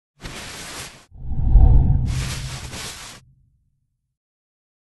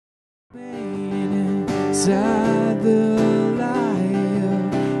inside the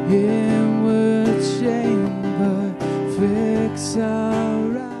light, inward chamber, fix our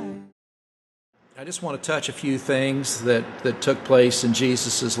right. I just want to touch a few things that took place in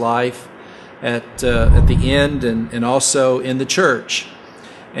Jesus' life at the end and also in the church.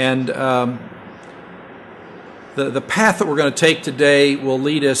 And the path that we're going to take today will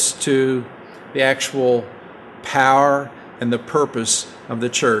lead us to the actual power and the purpose of the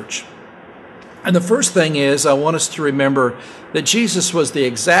church. And the first thing is, I want us to remember that Jesus was the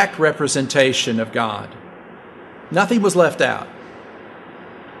exact representation of God. Nothing was left out.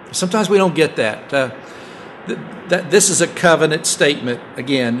 Sometimes we don't get that. That this is a covenant statement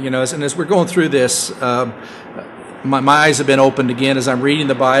again, and as we're going through this, my eyes have been opened again as I'm reading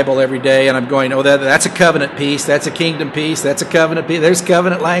the Bible every day, and I'm going, oh, that's a covenant piece, that's a kingdom piece, that's a covenant piece. There's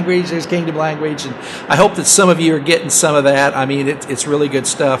covenant language, there's kingdom language, and I hope that some of you are getting some of that. I mean, it's really good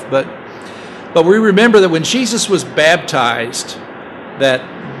stuff. But we remember that when Jesus was baptized,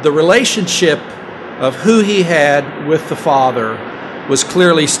 that the relationship of who he had with the Father was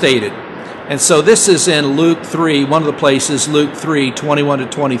clearly stated. And so this is in Luke 3, one of the places, Luke 3, 21 to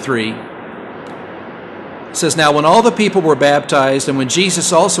 23. It says, "Now when all the people were baptized, and when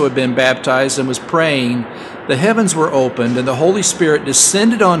Jesus also had been baptized and was praying, the heavens were opened, and the Holy Spirit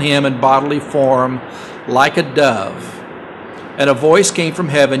descended on him in bodily form like a dove. And a voice came from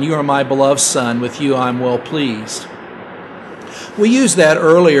heaven, 'You are my beloved Son, with you I am well pleased.'" We used that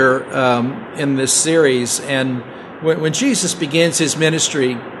earlier in this series, and when Jesus begins his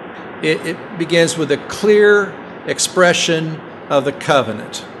ministry, it begins with a clear expression of the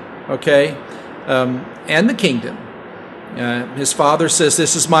covenant, okay? And the kingdom. His Father says,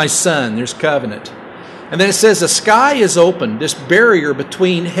 "This is my Son." There's covenant. And then it says the sky is opened. This barrier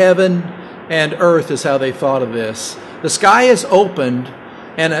between heaven and earth is how they thought of this. The sky is opened,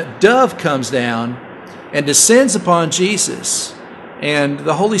 and a dove comes down and descends upon Jesus. And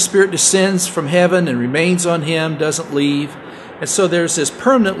the Holy Spirit descends from heaven and remains on him, doesn't leave. And so there's this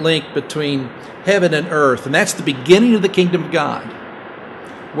permanent link between heaven and earth. And that's the beginning of the kingdom of God.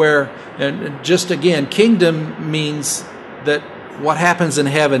 Where, and just again, kingdom means that what happens in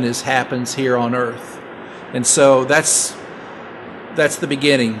heaven happens here on earth. And so that's the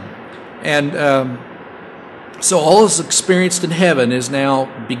beginning. And so all is experienced in heaven is now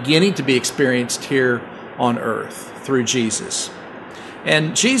beginning to be experienced here on earth through Jesus.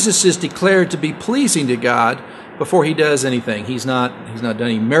 And Jesus is declared to be pleasing to God before he does anything. He's not done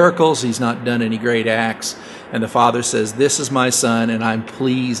any miracles. He's not done any great acts. And the Father says, "This is my Son, and I'm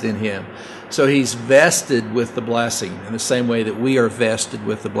pleased in him." So he's vested with the blessing in the same way that we are vested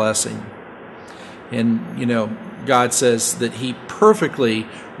with the blessing. And, God says that he perfectly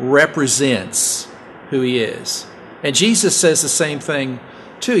represents who he is. And Jesus says the same thing,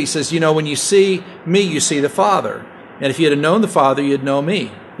 too. He says, when you see me, you see the Father. And if you had known the Father, you'd know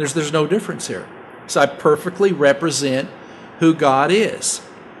me. There's no difference here. So I perfectly represent who God is.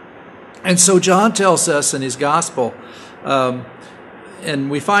 And so John tells us in his gospel, and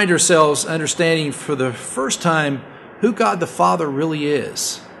we find ourselves understanding for the first time who God the Father really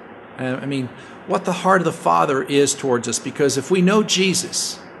is. I mean, what the heart of the Father is towards us. Because if we know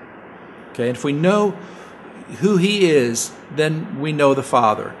Jesus, okay, and if we know who he is, then we know the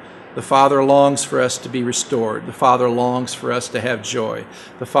Father. The Father longs for us to be restored. The Father longs for us to have joy.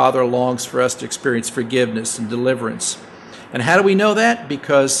 The Father longs for us to experience forgiveness and deliverance. And how do we know that?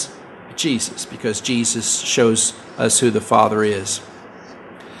 Because Jesus shows us who the Father is.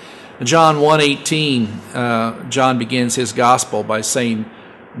 In John 1:18, John begins his gospel by saying,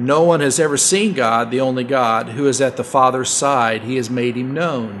 "No one has ever seen God, the only God, who is at the Father's side. He has made him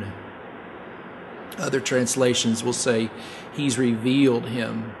known." Other translations will say, "He's revealed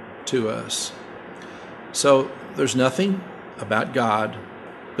him to us." So there's nothing about God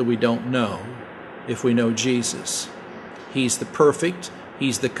that we don't know if we know Jesus. He's the perfect,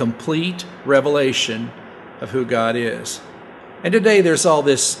 he's the complete revelation of who God is. And today there's all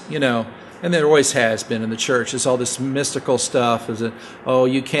this, and there always has been in the church, there's all this mystical stuff.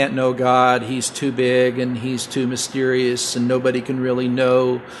 You can't know God, he's too big and he's too mysterious and nobody can really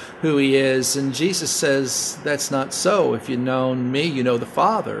know who he is. And Jesus says that's not so. If you've known me, you know the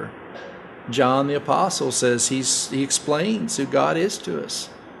Father. John the Apostle says he explains who God is to us.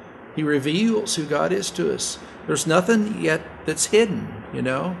 He reveals who God is to us. There's nothing yet that's hidden,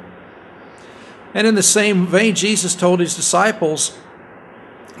 And in the same vein, Jesus told his disciples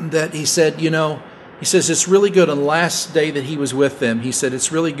that he said, he says it's really good on the last day that he was with them. He said,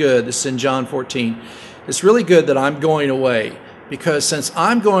 it's really good. This is in John 14. It's really good that I'm going away, because since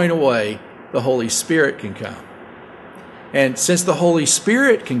I'm going away, the Holy Spirit can come. And since the Holy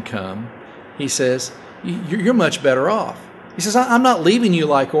Spirit can come, he says, you're much better off. He says, I'm not leaving you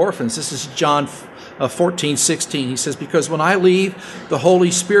like orphans. This is John 14:16. He says, because when I leave, the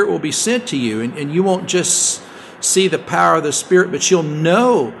Holy Spirit will be sent to you, and you won't just see the power of the Spirit, but you'll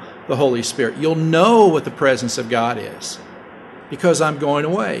know the Holy Spirit. You'll know what the presence of God is, because I'm going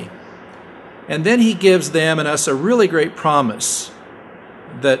away. And then he gives them and us a really great promise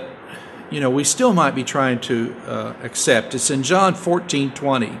that, we still might be trying to accept. It's in John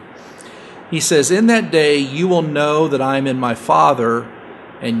 14:20. He says, in that day you will know that I am in my Father,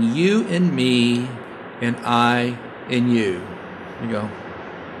 and you in me, and I in you. You go,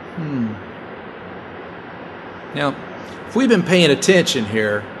 Now, if we've been paying attention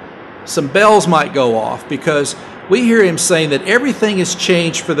here, some bells might go off, because we hear him saying that everything has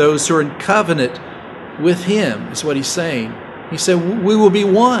changed for those who are in covenant with him, is what he's saying. He said, we will be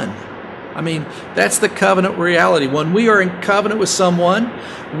one. I mean, that's the covenant reality. When we are in covenant with someone,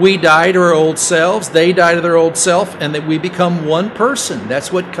 we die to our old selves, they die to their old self, and that we become one person. That's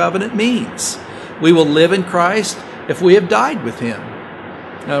what covenant means. We will live in Christ if we have died with him.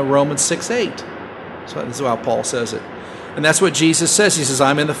 Romans 6:8. So this is how Paul says it. And that's what Jesus says. He says,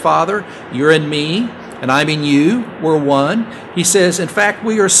 I'm in the Father, you're in me, and I'm in you. We're one. He says, in fact,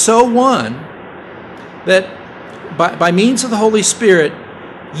 we are so one that by means of the Holy Spirit,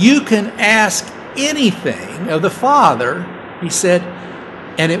 you can ask anything of the Father, he said,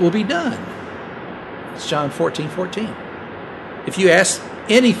 and it will be done. It's John 14:14. If you ask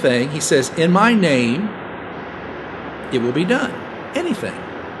anything, he says, in my name, it will be done. Anything.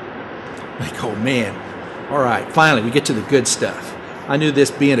 Like, oh man, all right, finally we get to the good stuff. I knew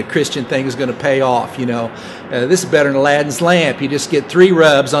this being a Christian thing was going to pay off, This is better than Aladdin's lamp. You just get 3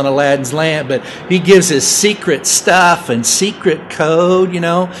 rubs on Aladdin's lamp, but he gives us secret stuff and secret code,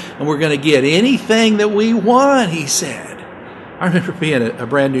 and we're going to get anything that we want, he said. I remember being a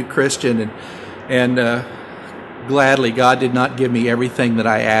brand new Christian, and gladly God did not give me everything that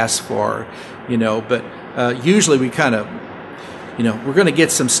I asked for, but usually we kind of, we're going to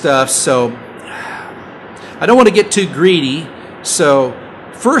get some stuff, so I don't want to get too greedy. So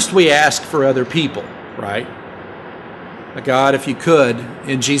first we ask for other people, right? God, if you could,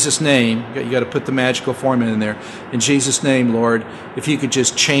 in Jesus' name, you got to put the magical formula in there. In Jesus' name, Lord, if you could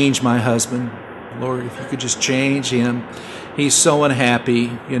just change my husband. Lord, if you could just change him. He's so unhappy,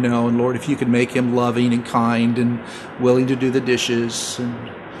 and Lord, if you could make him loving and kind and willing to do the dishes and,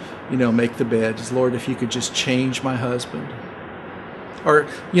 make the bed. Lord, if you could just change my husband. Or,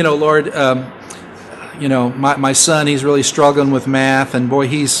 Lord, my son, he's really struggling with math, and boy,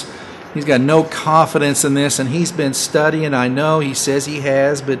 he's got no confidence in this, and he's been studying. I know he says he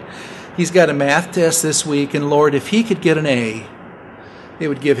has, but he's got a math test this week, and Lord, if he could get an A, it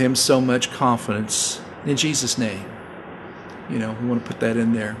would give him so much confidence. In Jesus' name, we want to put that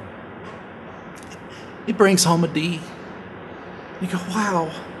in there. He brings home a D. You go, wow,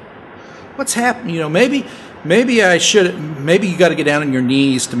 what's happened? Maybe I should. Maybe you got to get down on your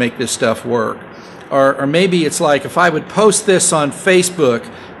knees to make this stuff work. Or maybe it's like if I would post this on Facebook,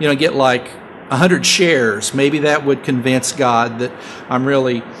 get like 100 shares, maybe that would convince God that I'm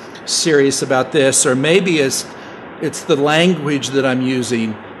really serious about this. Or maybe it's the language that I'm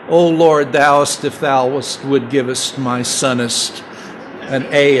using. Oh Lord, thou'st if thou would give us my sonest an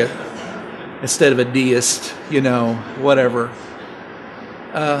A instead of a Dist, whatever.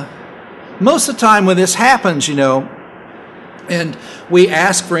 Most of the time when this happens, and we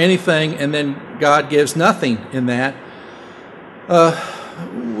ask for anything and then God gives nothing in that,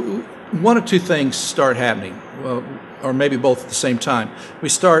 one of two things start happening, or maybe both at the same time. We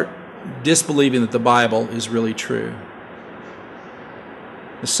start disbelieving that the Bible is really true.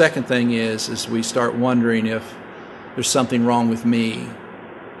 The second thing is we start wondering if there's something wrong with me,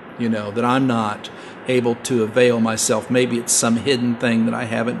 that I'm not able to avail myself. Maybe it's some hidden thing that I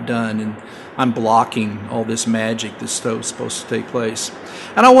haven't done, and I'm blocking all this magic that's supposed to take place.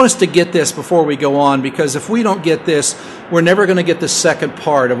 And I want us to get this before we go on, because if we don't get this, we're never going to get the second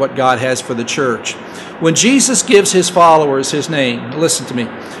part of what God has for the church. When Jesus gives his followers his name, listen to me.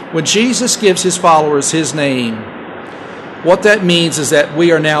 When Jesus gives his followers his name, what that means is that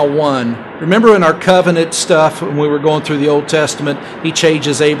we are now one. Remember in our covenant stuff, when we were going through the Old Testament, he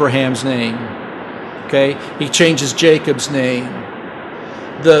changes Abraham's name. Okay? He changes Jacob's name.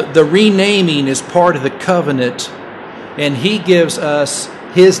 The renaming is part of the covenant, and he gives us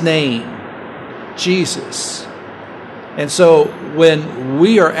his name, Jesus. And so when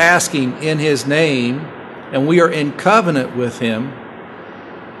we are asking in his name and we are in covenant with him,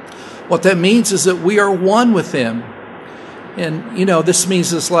 what that means is that we are one with him. And, this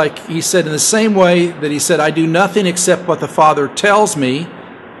means it's like he said, in the same way that he said, I do nothing except what the Father tells me.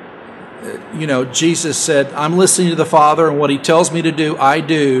 Jesus said, I'm listening to the Father, and what he tells me to do, I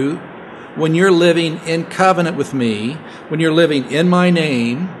do. When you're living in covenant with me, when you're living in my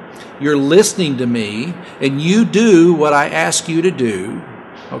name, you're listening to me, and you do what I ask you to do,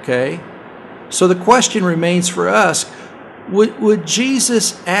 okay? So the question remains for us, would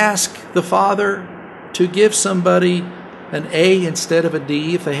Jesus ask the Father to give somebody an A instead of a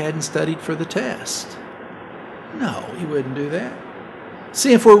D if they hadn't studied for the test? No, he wouldn't do that.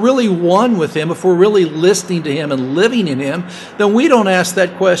 See, if we're really one with him, if we're really listening to him and living in him, then we don't ask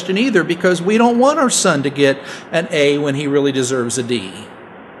that question either, because we don't want our son to get an A when he really deserves a D.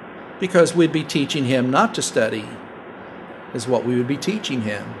 Because we'd be teaching him not to study, is what we would be teaching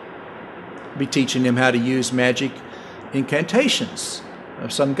him. Be teaching him how to use magic incantations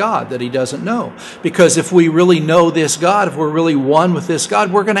of some God that he doesn't know. Because if we really know this God, if we're really one with this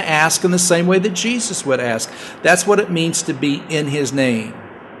God, we're going to ask in the same way that Jesus would ask. That's what it means to be in his name.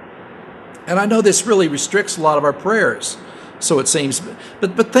 And I know this really restricts a lot of our prayers, so it seems.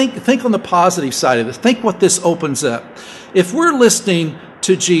 But think on the positive side of this. Think what this opens up. If we're listening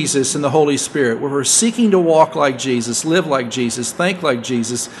to Jesus and the Holy Spirit, where we're seeking to walk like Jesus, live like Jesus, think like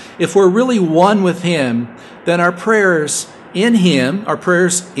Jesus, if we're really one with him, then our prayers in him, our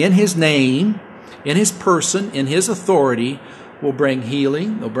prayers in his name, in his person, in his authority, will bring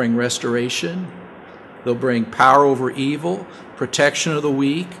healing, they'll bring restoration, they'll bring power over evil, protection of the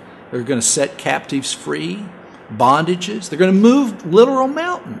weak, they're going to set captives free, bondages, they're going to move literal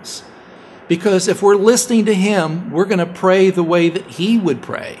mountains. Because if we're listening to him, we're going to pray the way that he would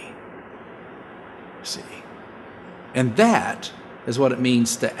pray. See? And that is what it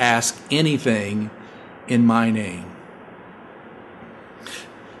means to ask anything in my name.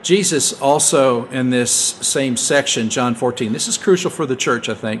 Jesus also, in this same section, John 14, this is crucial for the church,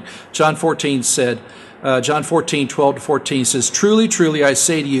 I think. John 14 said, John 14, 12 to 14 says, Truly, truly, I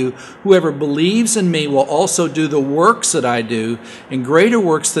say to you, whoever believes in me will also do the works that I do, and greater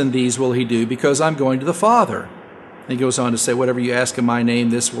works than these will he do, because I'm going to the Father. And he goes on to say, whatever you ask in my name,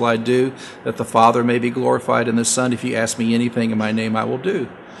 this will I do, that the Father may be glorified in the Son. If you ask me anything in my name, I will do.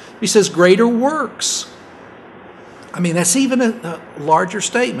 He says, greater works. I mean, that's even a larger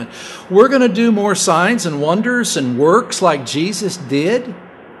statement. We're going to do more signs and wonders and works like Jesus did?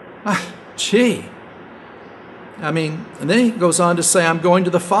 Gee. I mean, and then he goes on to say, I'm going to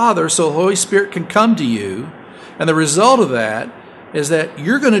the Father so the Holy Spirit can come to you. And the result of that is that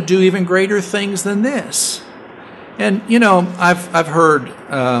you're going to do even greater things than this. And, I've heard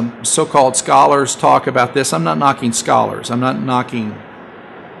so-called scholars talk about this. I'm not knocking scholars. I'm not knocking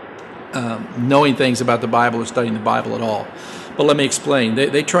knowing things about the Bible or studying the Bible at all. But let me explain.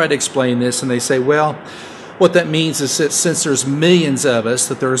 They try to explain this, and they say, well, what that means is that since there's millions of us,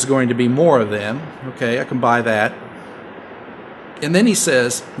 that there's going to be more of them. Okay, I can buy that. And then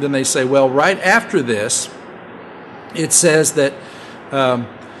they say, well, right after this, it says that,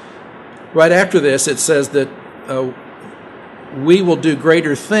 we will do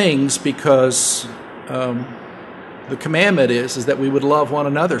greater things because the commandment is that we would love one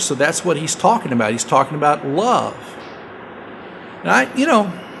another. So that's what he's talking about. He's talking about love. And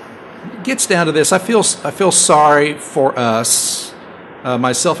it gets down to this. I feel sorry for us,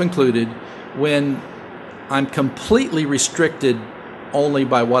 myself included, when I'm completely restricted only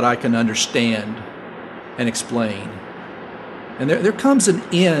by what I can understand and explain. And there comes an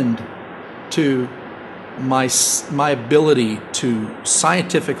end to my ability to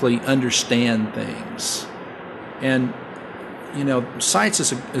scientifically understand things. And, science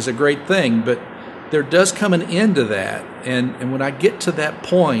is a great thing, but there does come an end to that. And when I get to that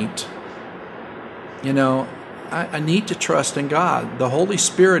point, I need to trust in God. The Holy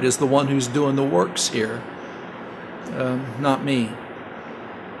Spirit is the one who's doing the works here, not me.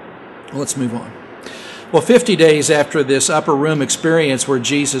 Let's move on. Well, 50 days after this upper room experience where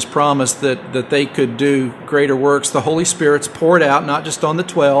Jesus promised that they could do greater works, the Holy Spirit's poured out, not just on the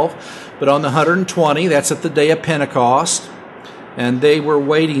 12, but on the 120. That's at the day of Pentecost. And they were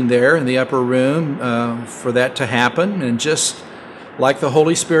waiting there in the upper room for that to happen. And just like the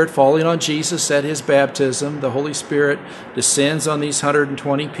Holy Spirit falling on Jesus at his baptism, the Holy Spirit descends on these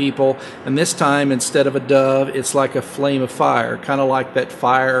 120 people. And this time, instead of a dove, it's like a flame of fire, kind of like that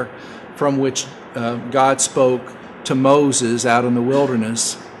fire from which God spoke to Moses out in the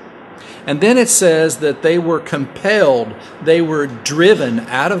wilderness. And then it says that they were compelled, they were driven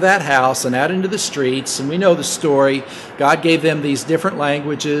out of that house and out into the streets. And we know the story. God gave them these different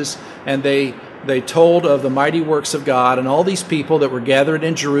languages, and they told of the mighty works of God. And all these people that were gathered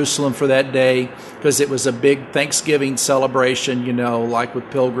in Jerusalem for that day, because it was a big Thanksgiving celebration, like with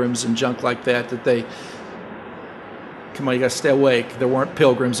pilgrims and junk like that they Come on, you got to stay awake. There weren't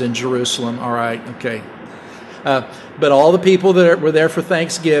pilgrims in Jerusalem. All right, okay. But all the people that were there for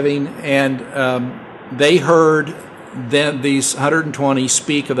Thanksgiving, and they heard then these 120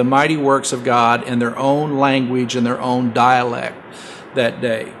 speak of the mighty works of God in their own language and their own dialect that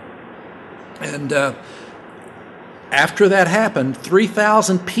day. And after that happened,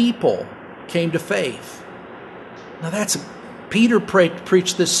 3,000 people came to faith. Now Peter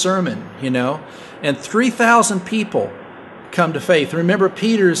preached this sermon, and 3,000 people come to faith. Remember,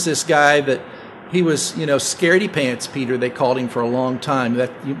 Peter's this guy that he was, scaredy pants Peter, they called him for a long time.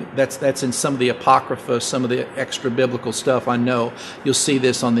 That's in some of the Apocrypha, some of the extra biblical stuff. I know you'll see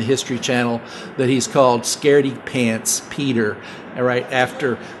this on the History Channel, that he's called scaredy pants Peter, right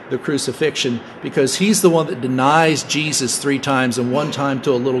after the crucifixion, because he's the one that denies Jesus 3 times and 1 time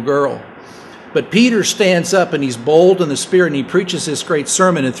to a little girl. But Peter stands up and he's bold in the Spirit and he preaches this great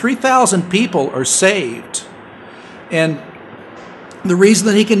sermon, and 3,000 people are saved. And the reason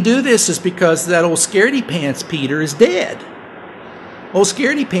that he can do this is because that old scaredy pants Peter is dead. Old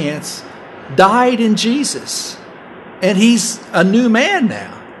scaredy pants died in Jesus, and he's a new man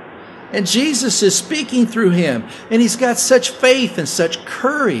now. And Jesus is speaking through him, and he's got such faith and such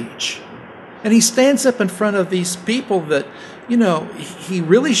courage. And he stands up in front of these people that, he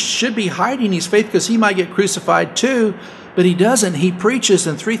really should be hiding his faith because he might get crucified too, but he doesn't. He preaches,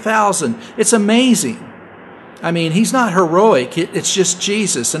 and 3,000. It's amazing. I mean, he's not heroic. It's just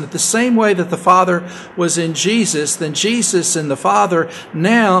Jesus. And at the same way that the Father was in Jesus, then Jesus in the Father,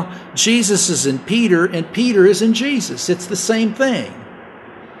 now Jesus is in Peter, and Peter is in Jesus. It's the same thing.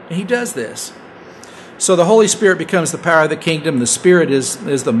 And he does this. So the Holy Spirit becomes the power of the kingdom. The Spirit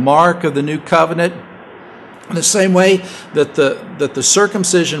is the mark of the new covenant. In the same way that the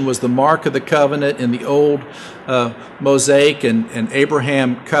circumcision was the mark of the covenant in the old Mosaic and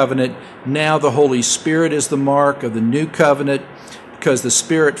Abraham covenant, now the Holy Spirit is the mark of the new covenant, because the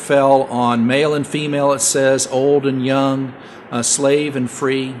Spirit fell on male and female, it says, old and young, slave and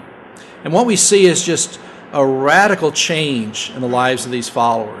free. And what we see is just a radical change in the lives of these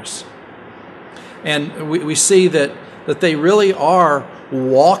followers. And we see that they really are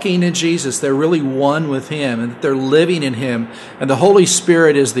walking in Jesus. They're really one with him, and that they're living in him. And the Holy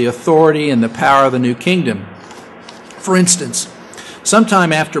Spirit is the authority and the power of the new kingdom. For instance,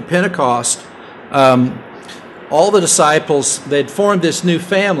 sometime after Pentecost, all the disciples, they'd formed this new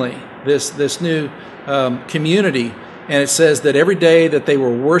family, this new community. And it says that every day that they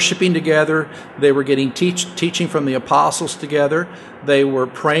were worshiping together, they were getting teaching from the apostles together, they were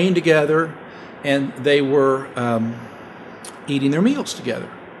praying together, and they were eating their meals together.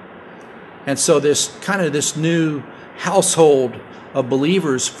 And so this new household of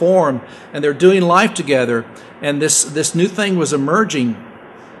believers formed, and they're doing life together. And this new thing was emerging.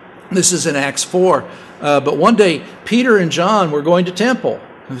 This is in Acts 4. But one day, Peter and John were going to temple.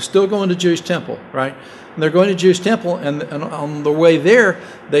 They're still going to Jewish temple, right? And they're going to Jewish temple, and on the way there,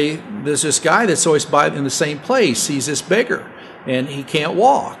 there's this guy that's always in the same place. He's this beggar, and he can't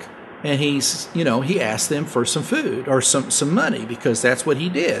walk. And he asked them for some food or some money, because that's what he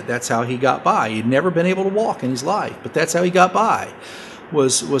did. That's how he got by. He'd never been able to walk in his life, but that's how he got by,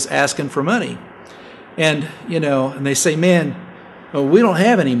 was asking for money. And, and they say, man, we don't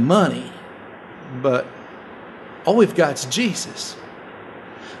have any money, but all we've got is Jesus.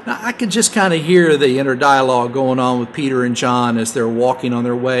 Now, I could just kind of hear the inner dialogue going on with Peter and John as they're walking on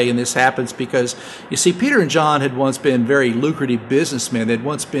their way. And this happens because, you see, Peter and John had once been very lucrative businessmen. They'd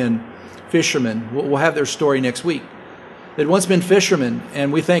once been fishermen. We'll have their story next week. They'd once been fishermen,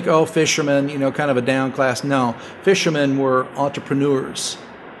 and we think, fishermen, kind of a down class. No, fishermen were entrepreneurs.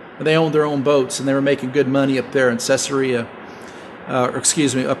 They owned their own boats, and they were making good money up there in Caesarea,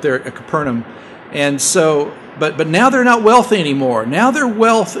 up there at Capernaum. And so, but now they're not wealthy anymore. Now their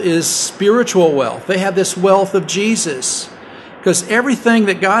wealth is spiritual wealth. They have this wealth of Jesus, because everything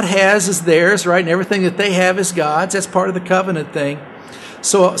that God has is theirs, right? And everything that they have is God's. That's part of the covenant thing.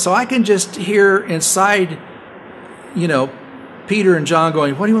 So I can just hear inside, Peter and John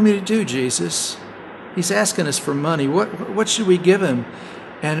going, "What do you want me to do, Jesus? He's asking us for money. What should we give him?"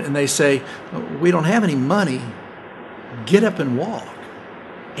 And they say, "We don't have any money. Get up and walk."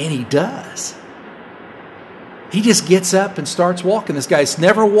 And he does. He just gets up and starts walking. This guy's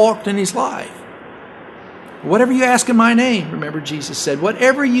never walked in his life. Whatever you ask in my name, remember Jesus said,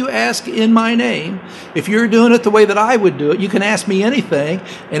 whatever you ask in my name, if you're doing it the way that I would do it, you can ask me anything,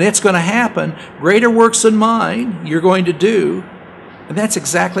 and it's going to happen. Greater works than mine you're going to do. And that's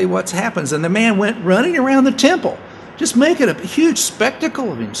exactly what happens. And the man went running around the temple, just making a huge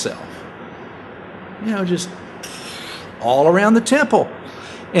spectacle of himself. Just all around the temple.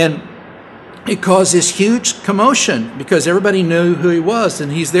 And it caused this huge commotion because everybody knew who he was,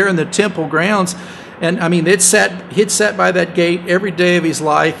 and he's there in the temple grounds. And I mean, he'd sat by that gate every day of his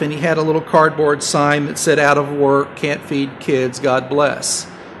life, and he had a little cardboard sign that said, "Out of work, can't feed kids, God bless."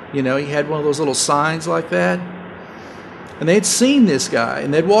 You know, he had one of those little signs like that. And they'd seen this guy,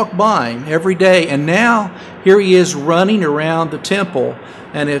 and they'd walk by him every day. And now here he is running around the temple,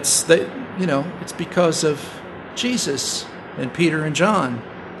 and it's because of Jesus and Peter and John.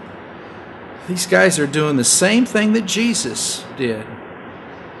 These guys are doing the same thing that Jesus did.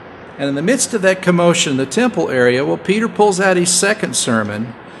 And in the midst of that commotion in the temple area, well, Peter pulls out his second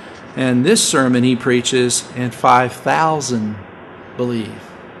sermon, and this sermon he preaches, and 5,000 believe.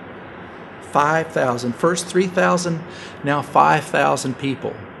 5,000. First 3,000, now 5,000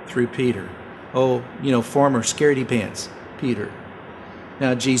 people through Peter. Oh, former scaredy pants Peter.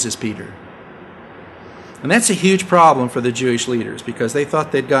 Now Jesus Peter. And that's a huge problem for the Jewish leaders because they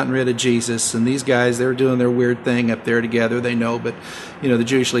thought they'd gotten rid of Jesus, and these guys, they're doing their weird thing up there together. They know, but the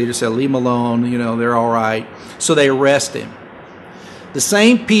Jewish leaders said, "Leave them alone, they're all right." So they arrest him. The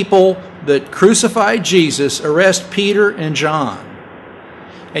same people that crucified Jesus arrest Peter and John.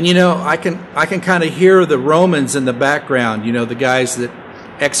 And I can kind of hear the Romans in the background, the guys that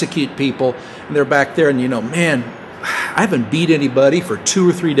execute people, and they're back there, and man, I haven't beat anybody for 2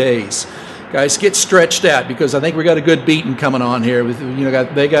 or 3 days. Guys, get stretched out because I think we got a good beating coming on here.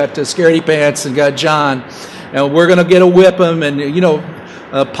 They got Scaredy Pants and got John, and we're going to get a whip them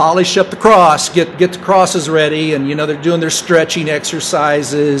and polish up the cross, get the crosses ready, and they're doing their stretching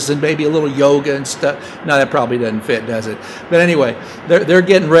exercises and maybe a little yoga and stuff. No, that probably doesn't fit, does it? But anyway, they're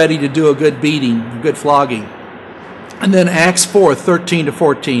getting ready to do a good beating, a good flogging. And then Acts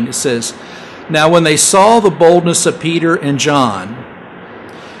 4:13-14, it says, "Now when they saw the boldness of Peter and John,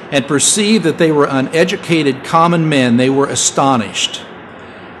 and perceived that they were uneducated common men, they were astonished.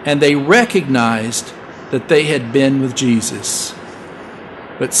 And they recognized that they had been with Jesus.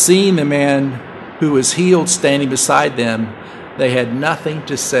 But seeing the man who was healed standing beside them, they had nothing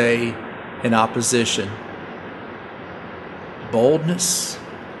to say in opposition." Boldness,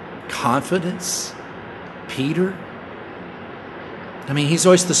 confidence, Peter. I mean, he's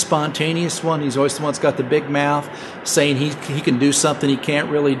always the spontaneous one. He's always the one that's got the big mouth, saying he can do something he can't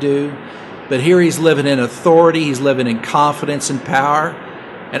really do. But here he's living in authority. He's living in confidence and power.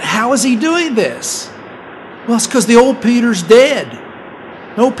 And how is he doing this? Well, it's because the old Peter's dead.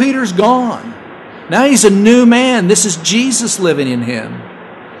 The old Peter's gone. Now he's a new man. This is Jesus living in him.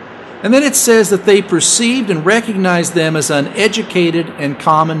 And then it says that they perceived and recognized them as uneducated and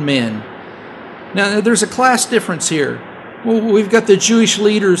common men. Now, there's a class difference here. Well, we've got the Jewish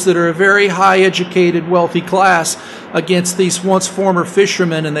leaders that are a very high educated, wealthy class against these once former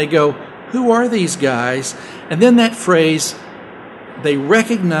fishermen, and they go, "Who are these guys?" And then that phrase, they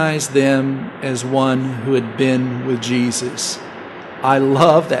recognize them as one who had been with Jesus. I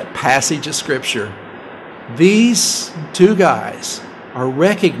love that passage of Scripture. These two guys are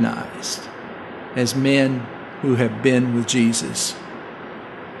recognized as men who have been with Jesus.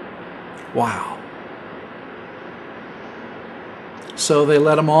 Wow. So they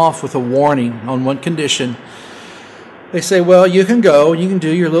let them off with a warning on one condition. They say, well, you can go and you can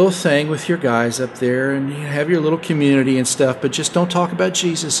do your little thing with your guys up there and you have your little community and stuff, but just don't talk about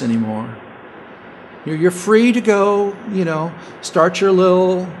Jesus anymore. You're free to go, start your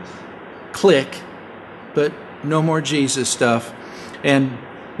little clique, but no more Jesus stuff. And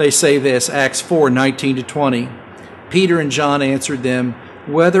they say this, Acts 4:19-20. Peter and John answered them,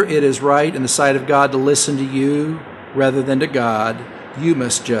 "Whether it is right in the sight of God to listen to you rather than to God, you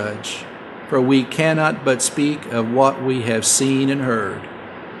must judge. For we cannot but speak of what we have seen and heard."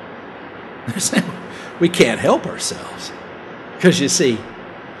 We can't help ourselves. Because you see,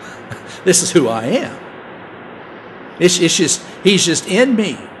 this is who I am. He's just in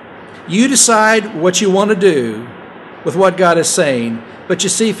me. You decide what you want to do with what God is saying. But you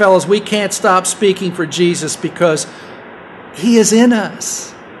see, fellas, we can't stop speaking for Jesus because He is in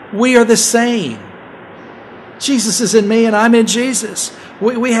us. We are the same. Jesus is in me and I'm in Jesus.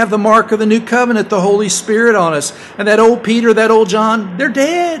 We have the mark of the new covenant, the Holy Spirit on us. And that old Peter, that old John, they're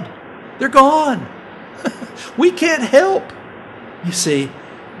dead. They're gone. We can't help, you see,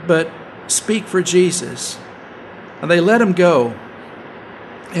 but speak for Jesus. And they let him go.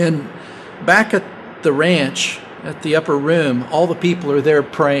 And back at the ranch, at the upper room, all the people are there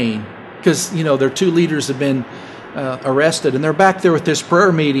praying because, their two leaders have been arrested. And they're back there with this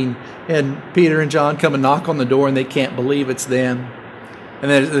prayer meeting. And Peter and John come and knock on the door and they can't believe it's them. And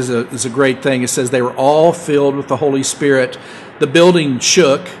then there's a great thing. It says they were all filled with the Holy Spirit. The building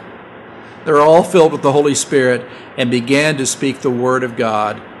shook. They were all filled with the Holy Spirit and began to speak the word of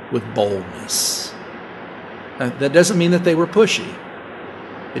God with boldness. That doesn't mean that they were pushy.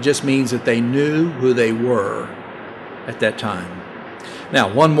 It just means that they knew who they were at that time.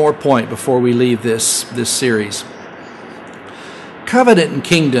 Now, one more point before we leave this series. Covenant and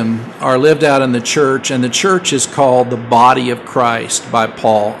kingdom are lived out in the church, and the church is called the body of Christ by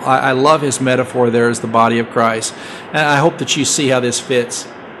Paul. I love his metaphor there as the body of Christ, and I hope that you see how this fits.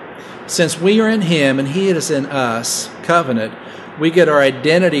 Since we are in him and he is in us, covenant, we get our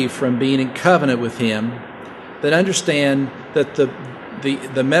identity from being in covenant with him. Then understand that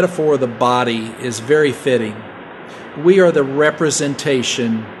the metaphor of the body is very fitting. We are the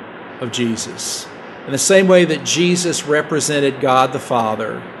representation of Jesus. In the same way that Jesus represented God the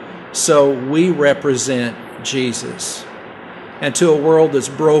Father, so we represent Jesus. And to a world that's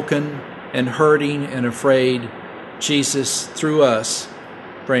broken and hurting and afraid, Jesus, through us,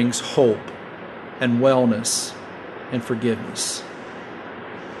 brings hope and wellness and forgiveness.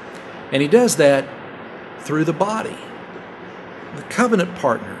 And he does that through the body, the covenant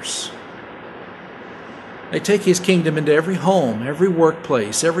partners. They take his kingdom into every home, every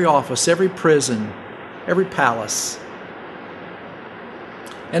workplace, every office, every prison, every palace.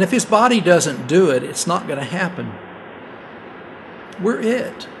 And if his body doesn't do it, it's not going to happen. We're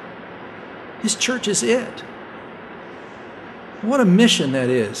it. His church is it. What a mission that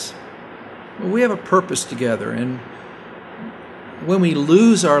is. We have a purpose together, and when we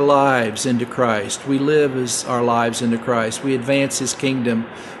lose our lives into Christ, we live as our lives into Christ. We advance his kingdom.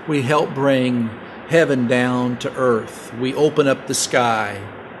 We help bring heaven down to earth. We open up the sky,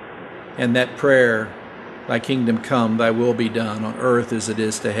 and that prayer, thy kingdom come, thy will be done on earth as it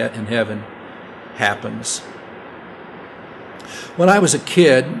is in heaven, happens. When I was a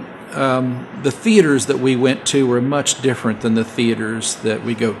kid, the theaters that we went to were much different than the theaters that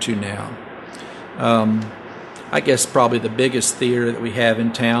we go to now. I guess probably the biggest theater that we have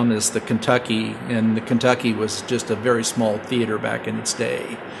in town is the Kentucky, and the Kentucky was just a very small theater back in its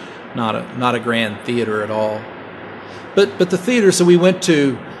day, not a grand theater at all. But the theaters that we went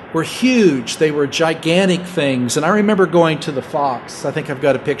to were huge. They were gigantic things. And I remember going to the Fox. I think I've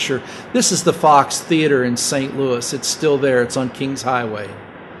got a picture. This is the Fox Theater in St. Louis. It's still there. It's on Kings Highway.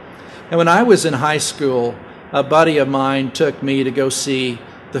 And when I was in high school, a buddy of mine took me to go see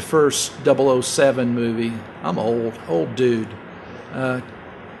the first 007 movie. I'm an old dude.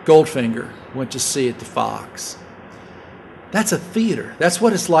 Goldfinger. Went to see at the Fox. That's a theater. That's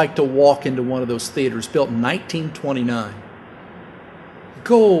what it's like to walk into one of those theaters, built in 1929.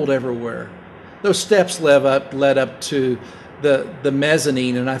 Gold everywhere. Those steps led up to the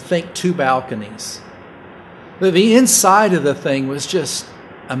mezzanine, and I think 2 balconies. The inside of the thing was just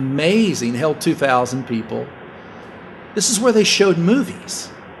amazing. Held 2,000 people. This is where they showed movies.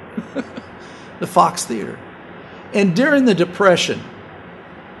 The Fox Theater. And during the Depression,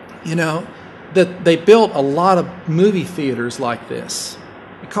 that they built a lot of movie theaters like this.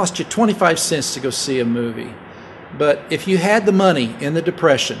 It cost you 25 cents to go see a movie. But if you had the money in the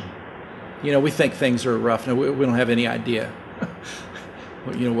Depression, we think things are rough. No, we don't have any idea,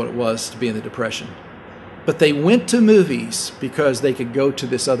 what it was to be in the Depression. But they went to movies because they could go to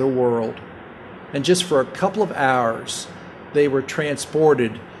this other world. And just for a couple of hours, they were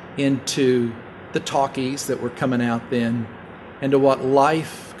transported into the talkies that were coming out then, and to what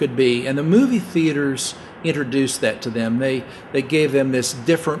life could be. And the movie theaters introduced that to them. They gave them this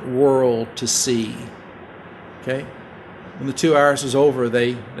different world to see. Okay? When the 2 hours was over,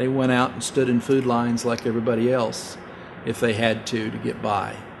 they went out and stood in food lines like everybody else if they had to get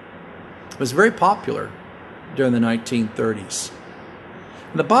by. It was very popular during the 1930s.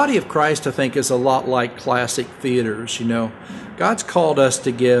 And the body of Christ, I think, is a lot like classic theaters. God's called us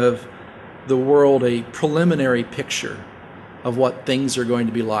to give the world a preliminary picture of what things are going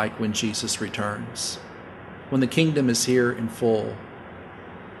to be like when Jesus returns, when the kingdom is here in full.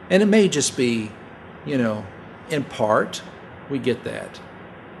 And it may just be, in part, we get that.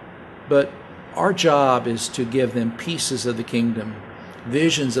 But our job is to give them pieces of the kingdom,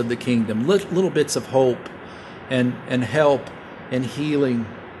 visions of the kingdom, little bits of hope and help and healing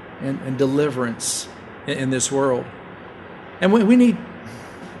and deliverance in this world. And we need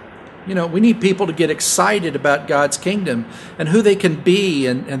people to get excited about God's kingdom and who they can be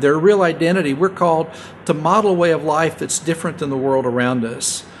and their real identity. We're called to model a way of life that's different than the world around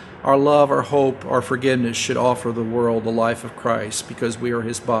us. Our love, our hope, our forgiveness should offer the world the life of Christ because we are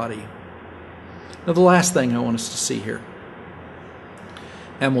his body. Now, the last thing I want us to see here,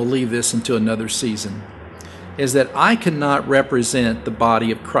 and we'll leave this until another season, is that I cannot represent the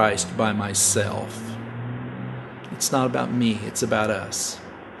body of Christ by myself. It's not about me, it's about us.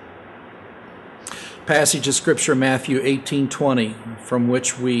 Passage of Scripture, Matthew 18:20, from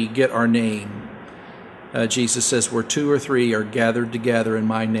which we get our name. Jesus says, where 2 or 3 are gathered together in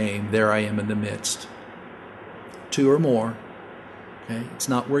my name, there I am in the midst. 2 or more. Okay? It's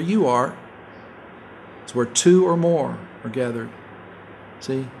not where you are. It's where 2 or more are gathered.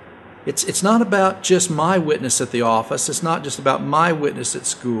 See? It's not about just my witness at the office. It's not just about my witness at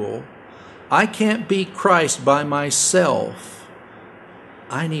school. I can't be Christ by myself.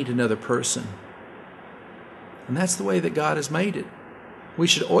 I need another person. And that's the way that God has made it. We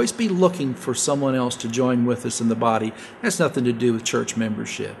should always be looking for someone else to join with us in the body. It has nothing to do with church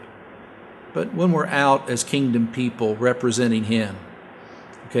membership. But when we're out as kingdom people representing Him,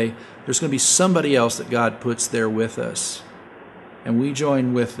 okay, there's going to be somebody else that God puts there with us. And we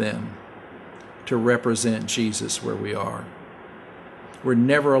join with them to represent Jesus where we are. We're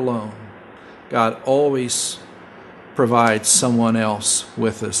never alone. God always provides someone else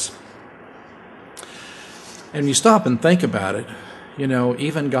with us. And you stop and think about it, you know,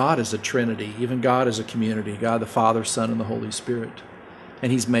 even God is a Trinity. Even God is a community. God the Father, Son, and the Holy Spirit.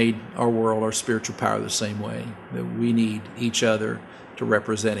 And He's made our world, our spiritual power the same way, that we need each other to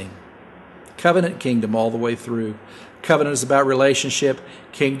represent Him. Covenant kingdom all the way through. Covenant is about relationship.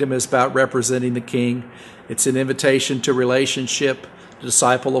 Kingdom is about representing the King. It's an invitation to relationship, to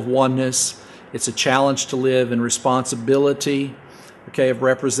disciple of oneness. It's a challenge to live in responsibility, okay, of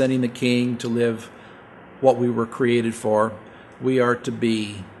representing the King, to live what we were created for. We are to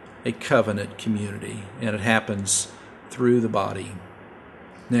be a covenant community, and it happens through the body.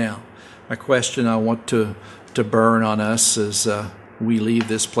 Now, my question I want to burn on us as we leave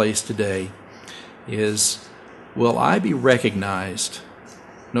this place today is, will I be recognized?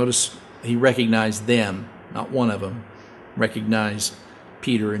 Notice He recognized them, not one of them, recognized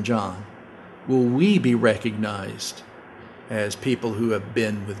Peter and John. Will we be recognized as people who have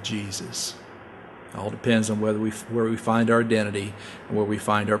been with Jesus? It all depends on where we find our identity and where we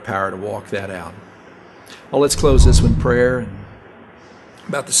find our power to walk that out. Well, let's close this with prayer, and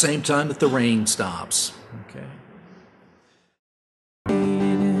about the same time that the rain stops. Okay.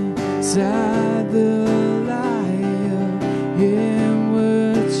 Inside the light,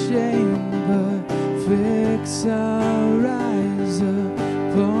 inward chamber, fix our eyes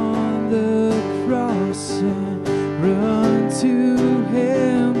upon the cross and run to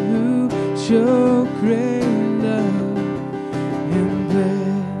Him who showed great love and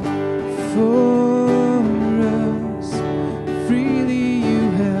bled for us. Freely You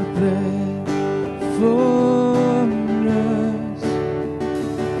have bled for us.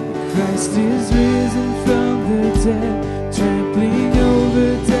 Christ is risen from the dead, trampling over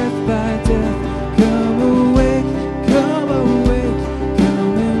death by death. Come awake, come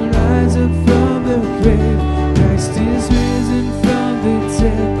and rise up from the grave. Christ is risen from the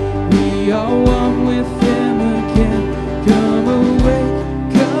dead, we are one with Him again. Come awake,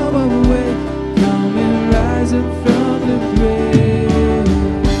 come and rise up from the grave.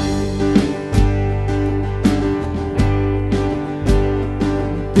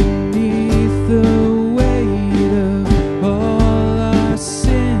 Beneath the weight of all our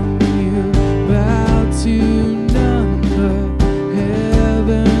sin, You bow to none but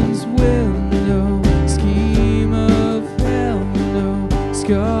heaven's will. No scheme of hell, no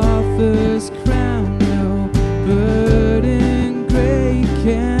scoffer's crown, no burden great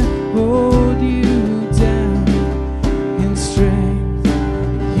can hold You down. In strength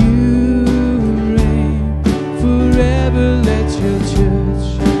You reign forever. Let Your church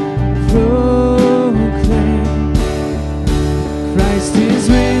proclaim. Christ is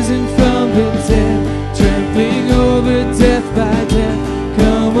risen from the dead, trampling over death by death.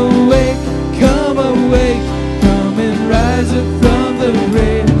 Come awake, come and rise up from the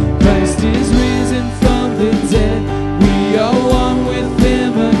grave. Christ is risen from the dead, we are one with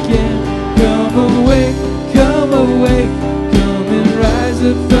Him again. Come awake, come and rise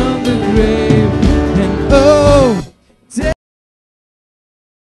up from the grave. And oh,